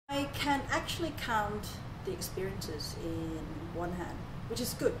actually count the experiences in one hand, which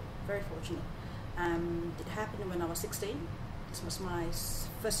is good, very fortunate. It happened when I was 16. This was my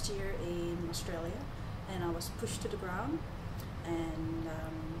first year in Australia, and I was pushed to the ground, and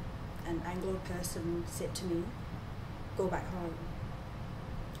an Anglo person said to me, "Go back home."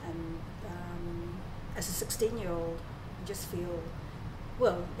 And as a 16-year-old, you just feel,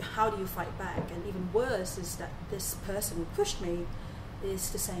 well, how do you fight back? And even worse is that this person who pushed me is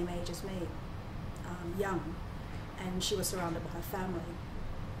the same age as me, young, and she was surrounded by her family.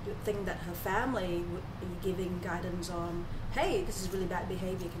 You'd think that her family would be giving guidance on, hey, this is really bad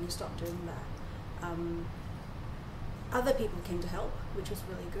behavior, can you stop doing that? Other people came to help, which was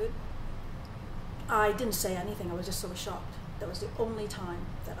really good. I didn't say anything, I was just so shocked. That was the only time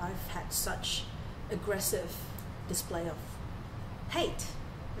that I've had such aggressive display of hate.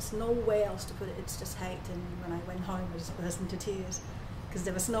 There's no way else to put it, it's just hate. And when I went home, I just burst into tears, because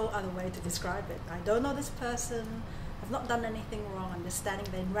there was no other way to describe it. I don't know this person, I've not done anything wrong, I'm just standing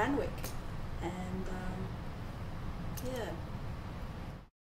there in Randwick. And yeah.